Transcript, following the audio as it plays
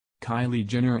Kylie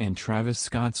Jenner and Travis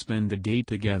Scott spend the day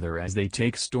together as they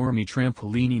take Stormi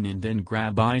trampolining and then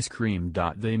grab ice cream.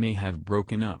 They may have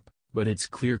broken up, but it's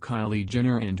clear Kylie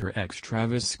Jenner and her ex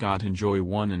Travis Scott enjoy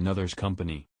one another's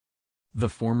company. The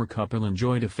former couple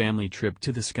enjoyed a family trip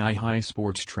to the Sky High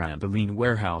Sports Trampoline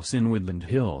Warehouse in Woodland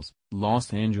Hills,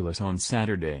 Los Angeles on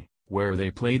Saturday, where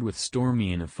they played with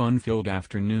Stormi in a fun-filled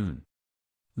afternoon.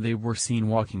 They were seen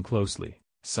walking closely,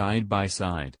 side by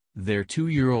side, their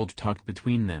 2-year-old tucked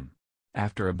between them.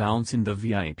 After a bounce in the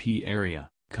VIP area,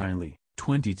 Kylie,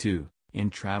 22,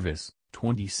 and Travis,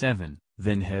 27,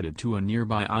 then headed to a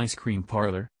nearby ice cream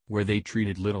parlor, where they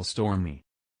treated little Stormi.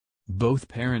 Both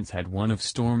parents had one of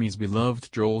Stormi's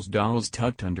beloved Trolls dolls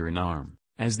tucked under an arm,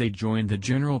 as they joined the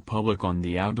general public on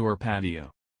the outdoor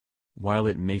patio. While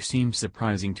it may seem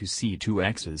surprising to see two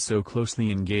exes so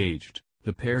closely engaged,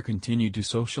 the pair continued to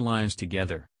socialize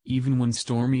together, even when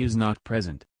Stormi is not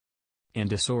present.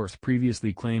 And a source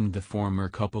previously claimed the former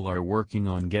couple are working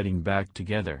on getting back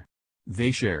together.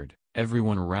 They shared,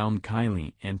 "Everyone around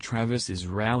Kylie and Travis is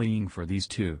rallying for these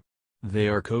two. They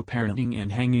are co-parenting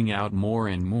and hanging out more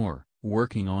and more,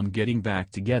 working on getting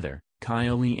back together.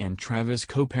 Kylie and Travis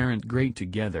co-parent great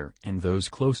together and those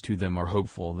close to them are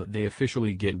hopeful that they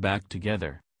officially get back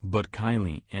together, but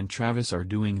Kylie and Travis are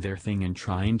doing their thing and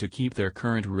trying to keep their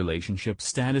current relationship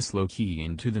status low-key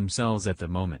and to themselves at the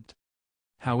moment."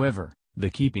 However, the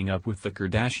Keeping Up with the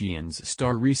Kardashians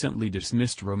star recently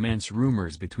dismissed romance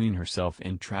rumors between herself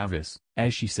and Travis,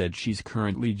 as she said she's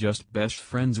currently just best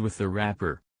friends with the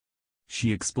rapper.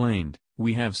 She explained,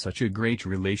 "We have such a great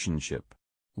relationship.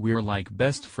 We're like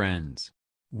best friends.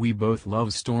 We both love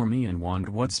Stormi and want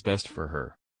what's best for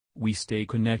her. We stay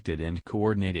connected and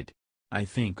coordinated. I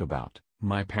think about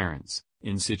my parents,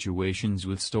 in situations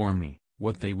with Stormi,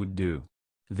 what they would do.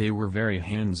 They were very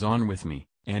hands-on with me,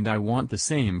 and I want the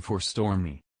same for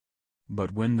Stormi."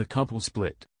 But when the couple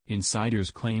split,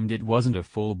 insiders claimed it wasn't a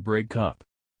full breakup.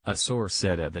 A source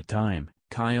said at the time,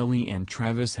 Kylie and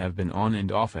Travis have been on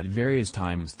and off at various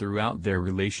times throughout their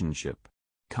relationship.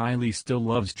 Kylie still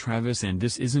loves Travis and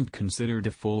this isn't considered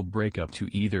a full breakup to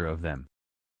either of them.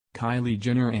 Kylie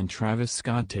Jenner and Travis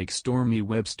Scott take Stormi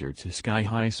Webster to Sky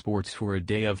High Sports for a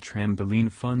day of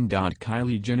trampoline fun.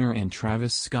 Kylie Jenner and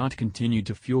Travis Scott continue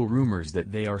to fuel rumors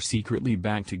that they are secretly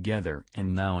back together,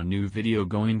 and now a new video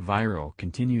going viral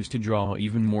continues to draw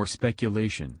even more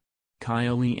speculation.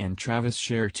 Kylie and Travis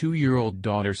share 2-year-old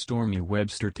daughter Stormi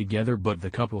Webster together, but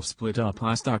the couple split up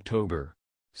last October.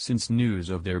 Since news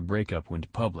of their breakup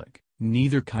went public,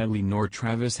 neither Kylie nor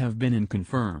Travis have been in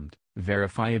confirmed,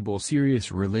 verifiable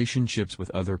serious relationships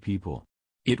with other people.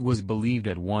 It was believed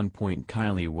at one point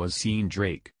Kylie was seeing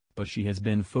Drake, but she has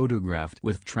been photographed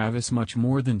with Travis much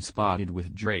more than spotted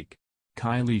with Drake.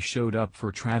 Kylie showed up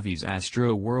for Travis'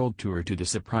 Astro World Tour to the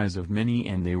surprise of many,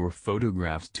 and they were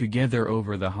photographed together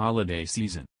over the holiday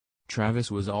season. Travis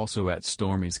was also at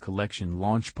Stormi's collection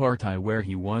launch party where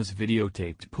he was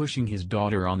videotaped pushing his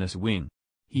daughter on a swing.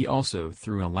 He also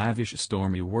threw a lavish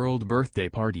Stormi World birthday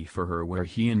party for her where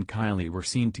he and Kylie were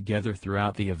seen together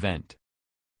throughout the event.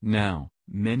 Now,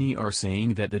 many are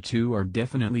saying that the two are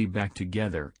definitely back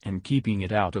together and keeping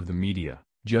it out of the media,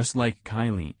 just like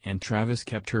Kylie and Travis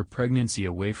kept her pregnancy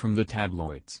away from the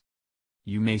tabloids.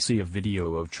 You may see a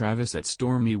video of Travis at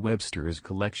Stormi Webster's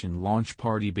collection launch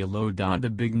party below.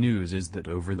 The big news is that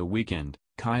over the weekend,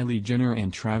 Kylie Jenner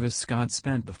and Travis Scott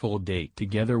spent the full day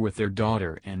together with their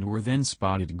daughter and were then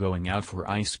spotted going out for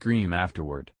ice cream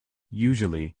afterward.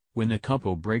 Usually, when a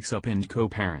couple breaks up and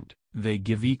co-parent, they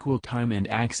give equal time and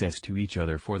access to each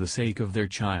other for the sake of their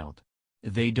child.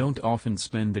 They don't often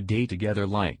spend the day together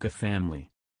like a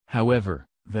family. However,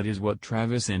 that is what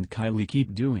Travis and Kylie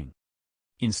keep doing.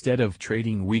 Instead of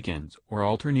trading weekends or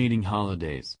alternating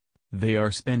holidays, they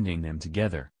are spending them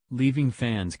together, leaving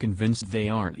fans convinced they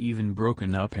aren't even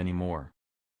broken up anymore.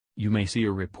 You may see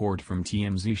a report from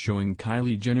TMZ showing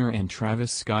Kylie Jenner and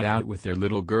Travis Scott out with their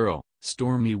little girl,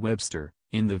 Stormi Webster,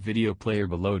 in the video player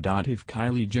below. If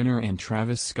Kylie Jenner and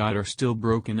Travis Scott are still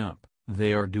broken up,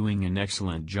 they are doing an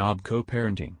excellent job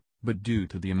co-parenting, but due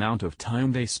to the amount of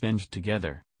time they spend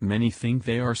together, many think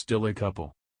they are still a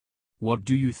couple. What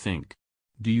do you think?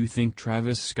 Do you think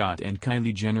Travis Scott and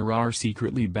Kylie Jenner are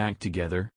secretly back together?